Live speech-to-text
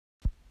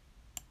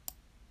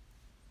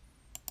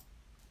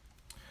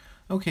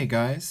Okay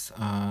guys,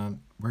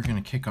 we're going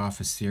to kick off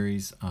a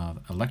series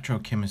of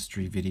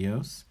electrochemistry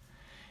videos,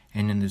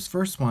 and in this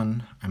first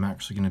one I'm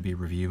actually going to be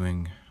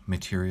reviewing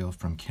material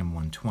from Chem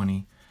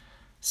 120,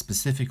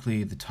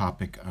 specifically the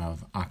topic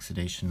of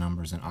oxidation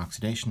numbers and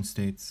oxidation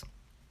states.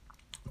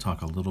 I'll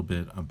talk a little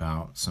bit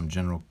about some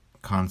general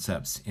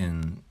concepts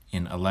in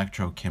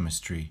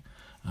electrochemistry,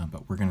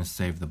 but we're going to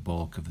save the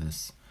bulk of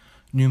this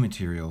new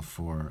material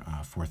for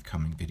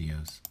forthcoming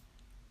videos.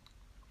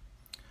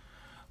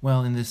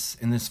 Well, in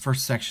this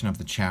first section of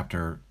the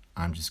chapter,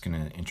 I'm just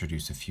going to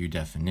introduce a few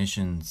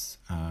definitions,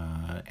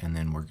 and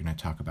then we're going to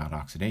talk about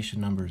oxidation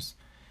numbers,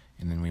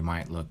 and then we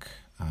might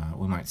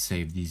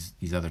save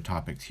these other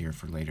topics here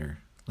for later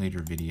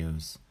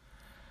videos.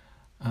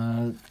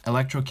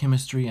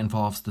 Electrochemistry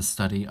involves the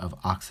study of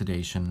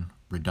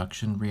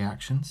oxidation-reduction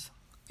reactions.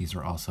 These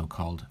are also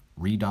called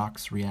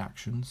redox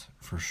reactions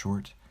for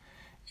short,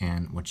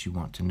 and what you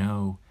want to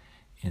know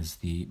is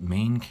the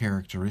main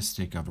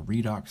characteristic of a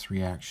redox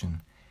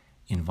reaction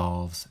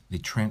involves the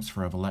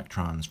transfer of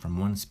electrons from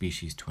one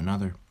species to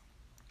another,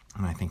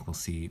 and I think we'll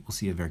see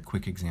a very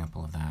quick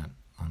example of that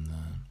on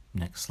the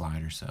next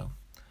slide or so.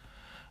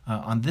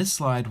 On this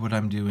slide, what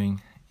I'm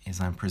doing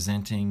is I'm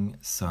presenting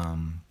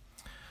some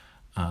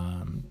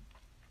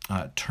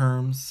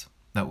terms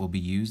that will be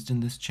used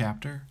in this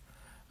chapter,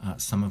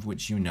 some of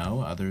which you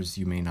know, others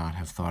you may not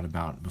have thought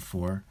about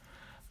before.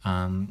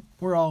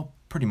 We're all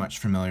pretty much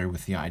familiar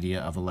with the idea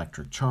of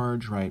electric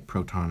charge, right?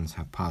 Protons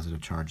have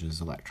positive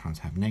charges, electrons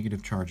have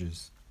negative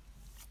charges.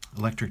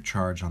 Electric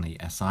charge on the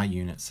SI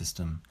unit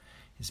system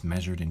is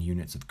measured in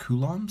units of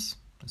coulombs.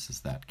 This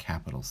is that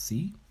capital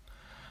C.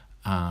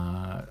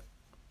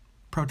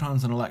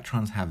 Protons and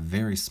electrons have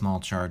very small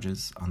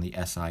charges on the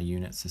SI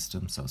unit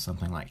system, so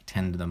something like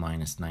 10 to the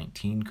minus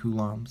 19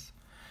 coulombs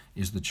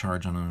is the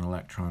charge on an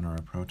electron or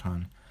a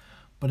proton.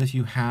 But if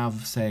you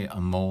have, say, a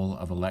mole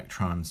of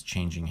electrons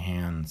changing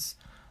hands,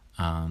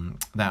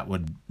 that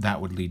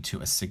would lead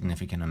to a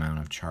significant amount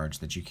of charge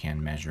that you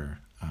can measure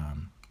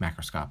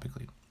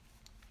macroscopically.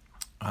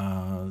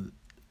 A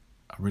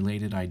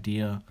related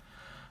idea,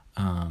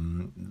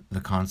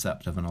 the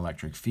concept of an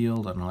electric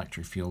field. An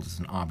electric field is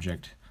an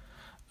object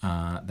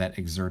that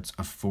exerts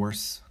a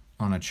force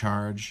on a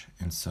charge,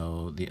 and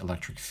so the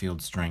electric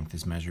field strength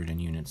is measured in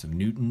units of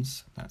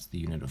newtons. That's the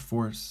unit of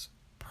force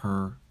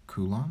per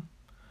coulomb.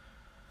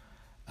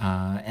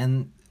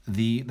 And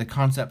the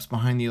concepts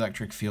behind the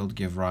electric field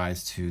give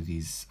rise to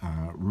these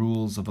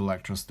rules of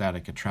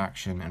electrostatic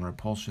attraction and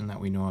repulsion that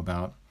we know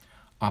about.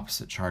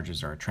 Opposite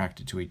charges are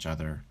attracted to each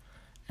other,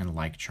 and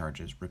like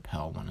charges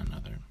repel one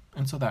another.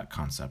 And so that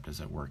concept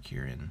is at work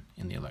here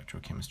in the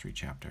electrochemistry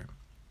chapter.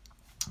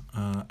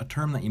 A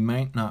term that you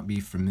might not be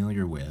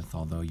familiar with,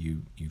 although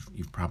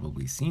you've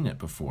probably seen it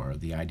before,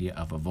 the idea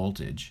of a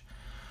voltage.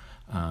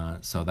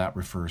 So that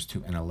refers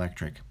to an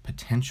electric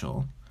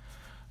potential,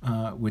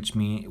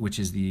 which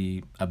is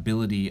the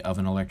ability of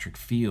an electric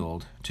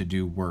field to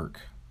do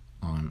work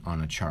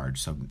on a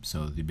charge,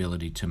 so the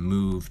ability to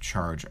move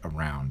charge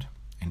around,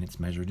 and it's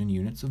measured in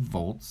units of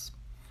volts.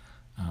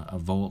 A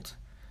volt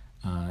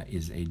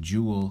is a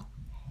joule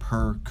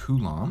per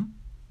coulomb,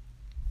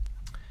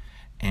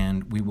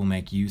 and we will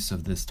make use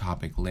of this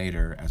topic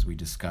later as we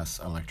discuss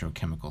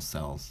electrochemical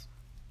cells.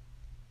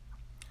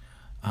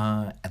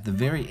 At the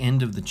very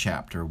end of the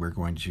chapter, we're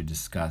going to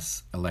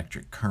discuss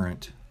electric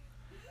current,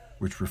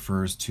 which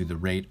refers to the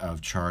rate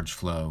of charge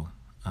flow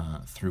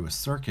through a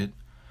circuit.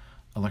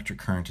 Electric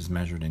current is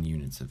measured in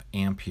units of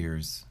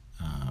amperes,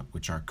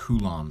 which are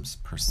coulombs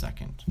per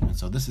second. And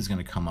so this is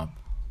going to come up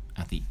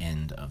at the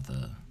end of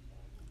the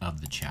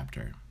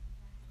chapter.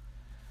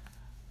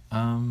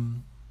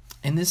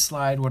 In this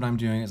slide, what I'm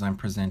doing is I'm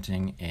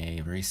presenting a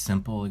very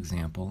simple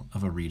example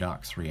of a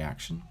redox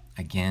reaction.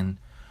 Again,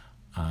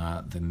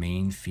 the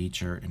main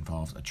feature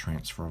involves a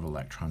transfer of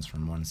electrons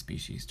from one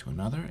species to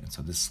another, and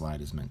so this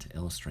slide is meant to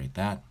illustrate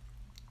that.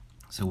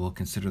 So we'll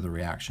consider the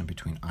reaction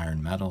between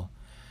iron metal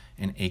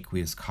and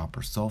aqueous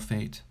copper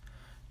sulfate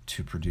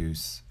to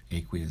produce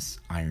aqueous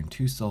iron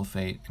 2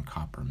 sulfate and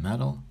copper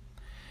metal.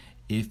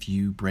 If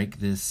you break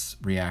this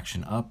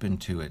reaction up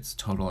into its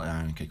total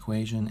ionic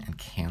equation and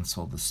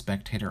cancel the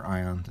spectator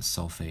ion, the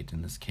sulfate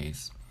in this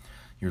case,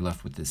 you're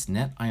left with this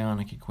net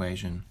ionic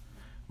equation,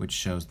 which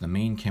shows the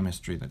main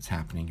chemistry that's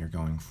happening. You're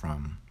going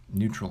from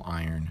neutral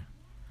iron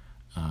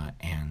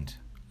and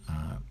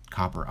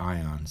copper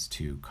ions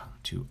to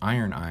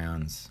iron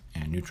ions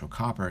and neutral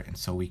copper, and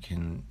so we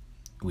can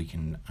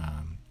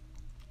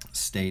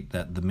state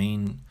that the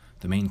main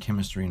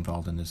chemistry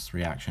involved in this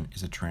reaction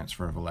is a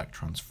transfer of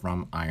electrons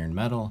from iron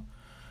metal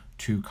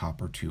to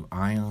copper 2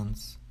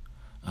 ions,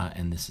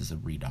 and this is a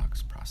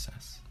redox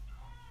process.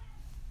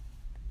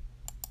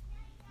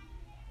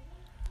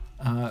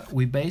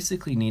 We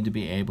basically need to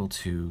be able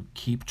to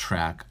keep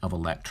track of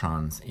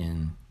electrons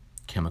in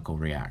chemical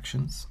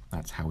reactions.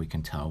 That's how we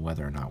can tell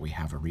whether or not we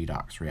have a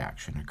redox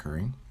reaction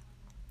occurring.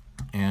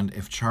 And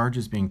if charge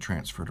is being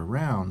transferred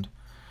around,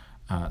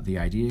 the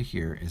idea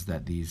here is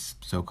that these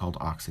so-called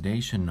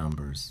oxidation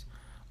numbers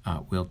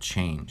will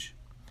change.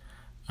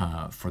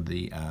 for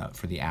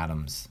the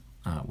atoms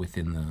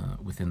within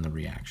the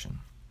reaction.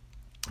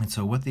 And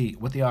so what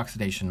the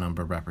oxidation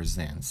number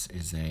represents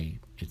is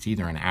it's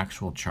either an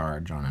actual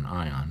charge on an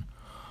ion,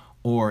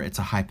 or it's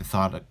a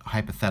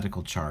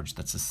hypothetical charge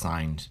that's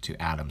assigned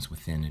to atoms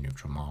within a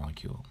neutral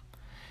molecule.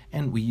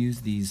 And we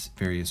use these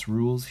various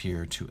rules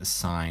here to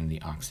assign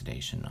the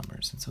oxidation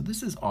numbers. And so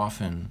this is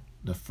often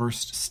the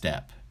first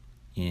step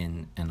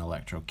in an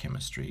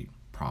electrochemistry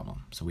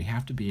problem. So we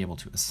have to be able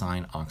to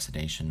assign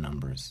oxidation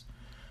numbers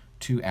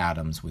to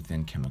atoms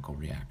within chemical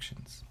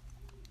reactions.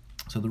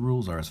 So the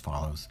rules are as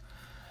follows.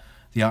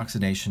 The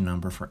oxidation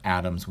number for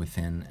atoms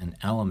within an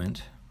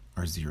element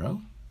are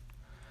 0.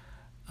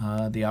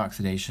 The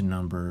oxidation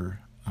number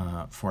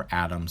for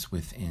atoms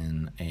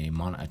within a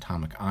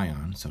monoatomic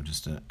ion, so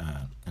just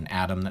an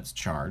atom that's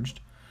charged,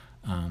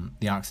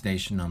 the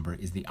oxidation number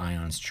is the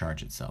ion's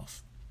charge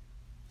itself.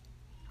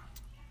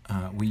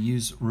 We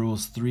use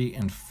rules 3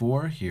 and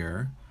 4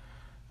 here,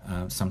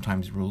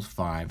 sometimes rules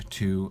 5,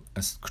 to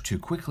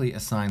quickly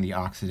assign the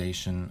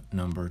oxidation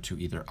number to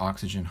either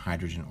oxygen,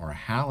 hydrogen, or a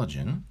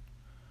halogen.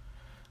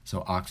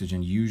 So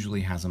oxygen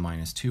usually has a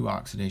 -2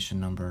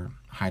 oxidation number,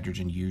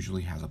 hydrogen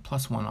usually has a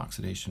 +1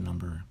 oxidation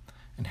number,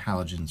 and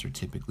halogens are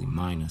typically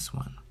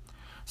 -1.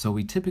 So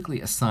we typically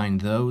assign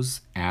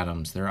those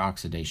atoms their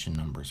oxidation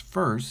numbers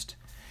first,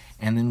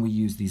 and then we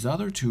use these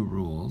other two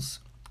rules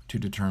to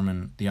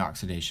determine the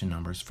oxidation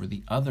numbers for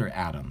the other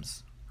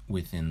atoms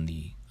within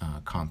the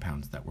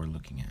compounds that we're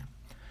looking at.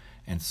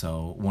 And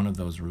so one of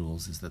those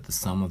rules is that the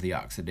sum of the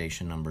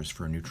oxidation numbers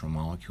for a neutral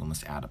molecule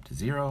must add up to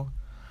 0.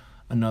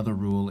 Another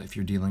rule, if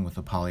you're dealing with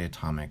a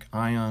polyatomic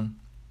ion,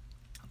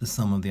 the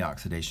sum of the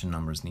oxidation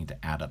numbers need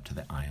to add up to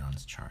the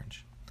ion's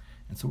charge.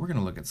 And so we're going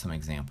to look at some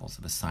examples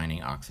of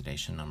assigning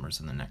oxidation numbers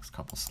in the next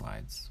couple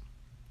slides.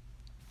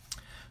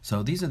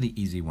 So these are the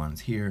easy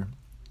ones here.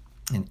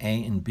 In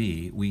A and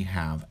B, we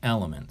have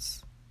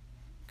elements,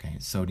 okay,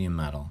 sodium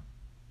metal,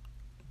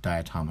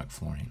 diatomic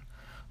fluorine.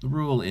 The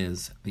rule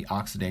is the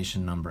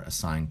oxidation number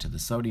assigned to the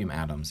sodium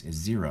atoms is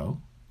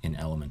 0 in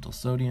elemental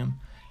sodium,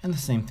 and the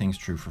same thing's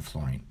true for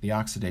fluorine. The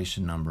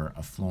oxidation number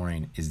of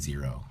fluorine is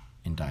 0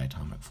 in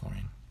diatomic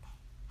fluorine.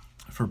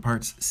 For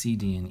parts C,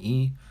 D, and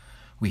E,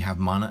 we have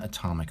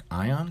monoatomic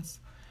ions,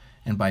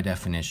 and by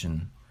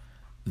definition,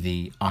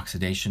 the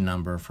oxidation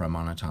number for a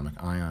monatomic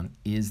ion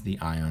is the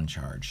ion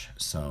charge.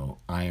 So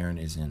iron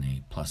is in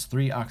a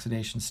 +3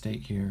 oxidation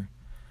state here,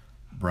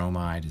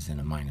 bromide is in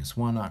a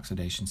 -1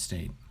 oxidation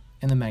state,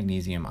 and the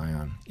magnesium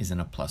ion is in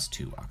a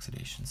 +2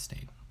 oxidation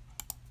state.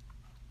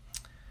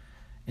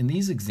 In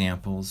these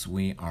examples,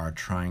 we are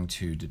trying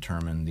to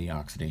determine the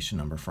oxidation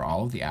number for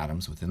all of the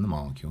atoms within the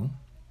molecule,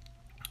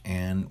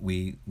 and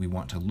we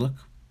want to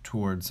look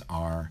towards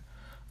our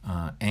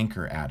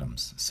anchor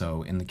atoms.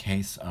 So in the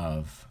case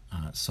of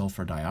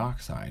sulfur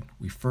dioxide,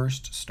 we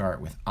first start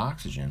with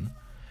oxygen,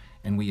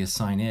 and we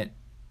assign it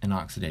an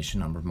oxidation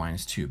number of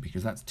 -2,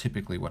 because that's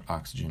typically what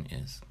oxygen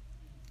is.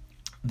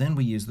 Then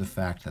we use the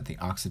fact that the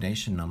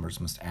oxidation numbers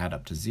must add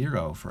up to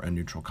 0 for a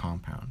neutral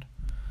compound.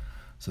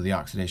 So the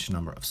oxidation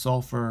number of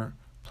sulfur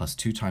plus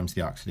 2 times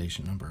the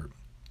oxidation number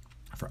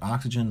for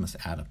oxygen must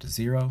add up to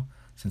 0.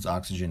 Since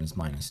oxygen is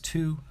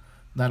 -2,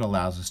 that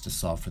allows us to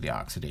solve for the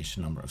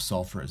oxidation number of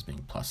sulfur as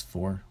being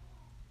 +4.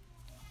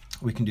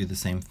 We can do the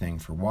same thing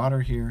for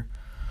water here.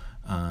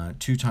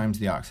 2 times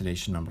the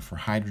oxidation number for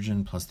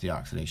hydrogen plus the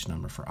oxidation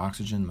number for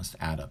oxygen must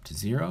add up to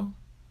 0.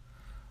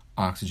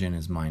 Oxygen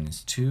is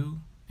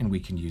 -2, and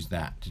we can use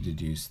that to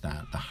deduce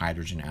that the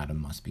hydrogen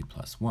atom must be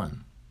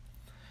 +1.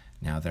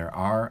 Now there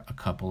are a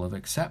couple of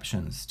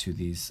exceptions to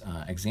these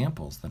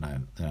examples that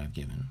I've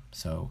given.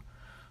 So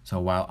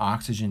while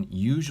oxygen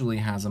usually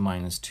has a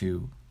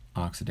 -2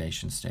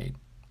 oxidation state,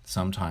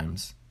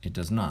 sometimes it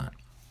does not.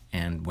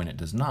 And when it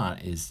does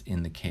not is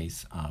in the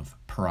case of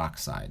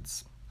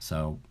peroxides.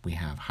 So we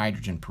have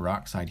hydrogen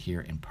peroxide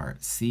here in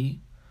part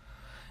C.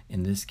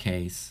 In this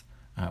case,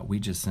 we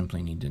just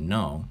simply need to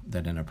know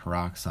that in a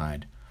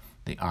peroxide,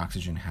 the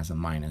oxygen has a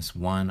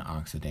 -1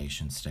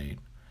 oxidation state.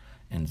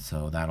 And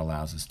so that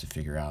allows us to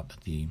figure out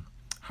that the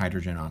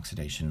hydrogen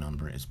oxidation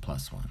number is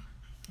 +1.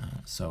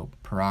 So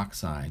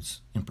peroxides,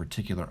 in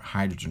particular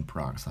hydrogen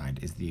peroxide,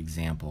 is the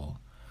example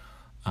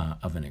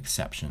of an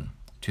exception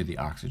to the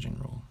oxygen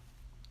rule.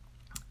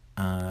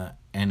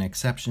 An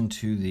exception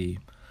to the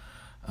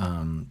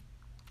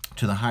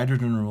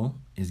hydrogen rule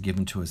is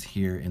given to us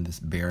here in this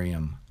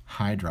barium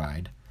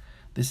hydride.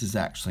 This is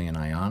actually an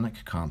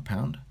ionic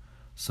compound,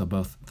 so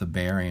both the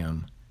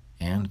barium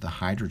and the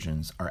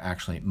hydrogens are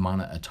actually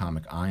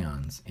monoatomic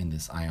ions in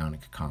this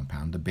ionic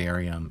compound. The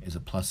barium is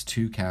a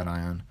 +2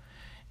 cation,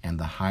 and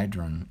the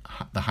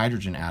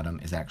hydrogen atom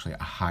is actually a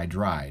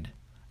hydride,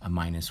 a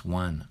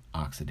 -1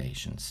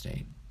 oxidation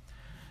state.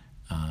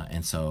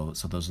 And so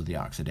those are the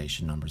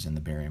oxidation numbers in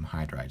the barium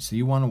hydride. So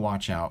you want to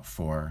watch out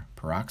for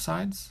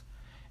peroxides,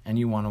 and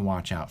you want to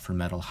watch out for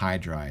metal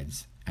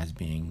hydrides as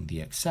being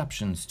the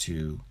exceptions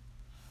to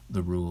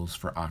the rules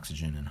for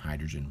oxygen and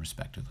hydrogen,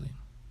 respectively.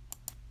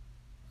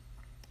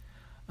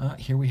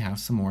 Here we have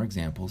some more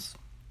examples.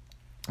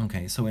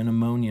 Okay, so in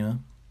ammonia,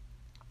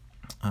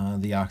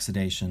 the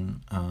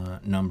oxidation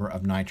number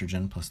of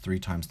nitrogen plus 3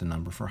 times the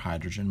number for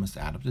hydrogen must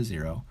add up to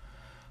 0.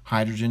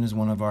 Hydrogen is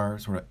one of our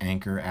sort of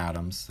anchor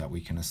atoms that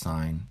we can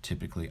assign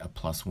typically a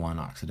 +1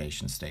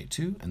 oxidation state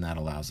to, and that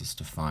allows us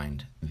to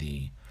find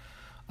the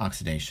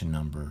oxidation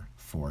number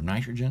for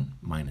nitrogen,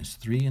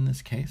 -3 in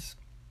this case.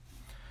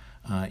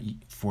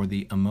 For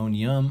the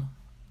ammonium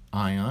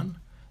ion,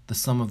 the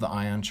sum of the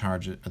ion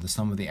charge, or the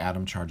sum of the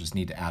atom charges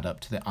need to add up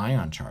to the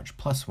ion charge,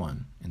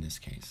 +1 in this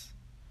case.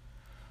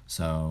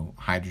 So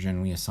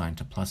hydrogen we assign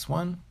to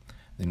 +1,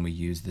 then we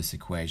use this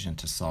equation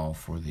to solve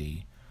for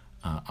the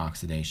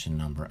oxidation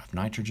number of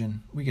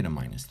nitrogen. We get a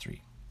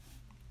 -3.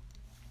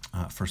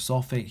 For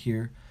sulfate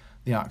here,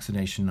 the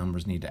oxidation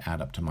numbers need to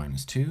add up to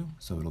 -2,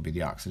 so it'll be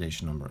the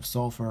oxidation number of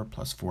sulfur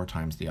plus 4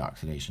 times the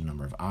oxidation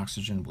number of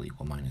oxygen will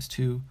equal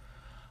 -2.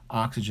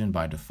 Oxygen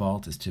by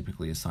default is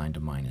typically assigned to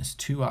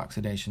 -2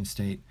 oxidation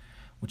state,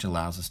 which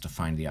allows us to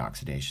find the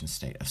oxidation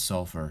state of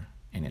sulfur,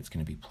 and it's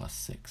going to be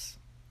 +6.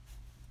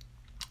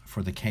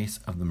 For the case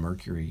of the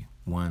mercury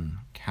 1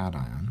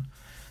 cation,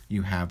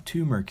 you have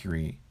 2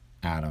 mercury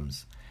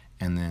atoms,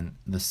 and then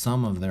the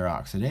sum of their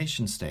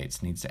oxidation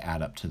states needs to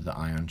add up to the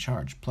ion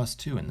charge,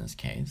 +2 in this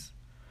case.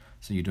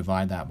 So you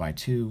divide that by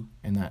 2,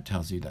 and that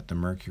tells you that the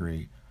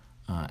mercury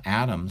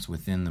atoms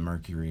within the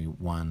mercury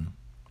 1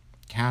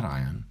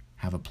 cation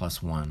have a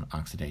 +1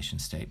 oxidation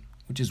state,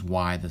 which is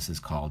why this is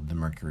called the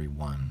mercury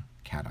 1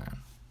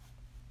 cation.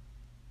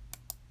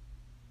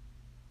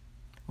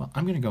 Well,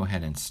 I'm going to go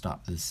ahead and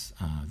stop this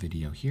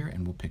video here,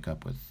 and we'll pick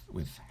up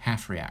with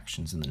half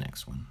reactions in the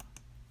next one.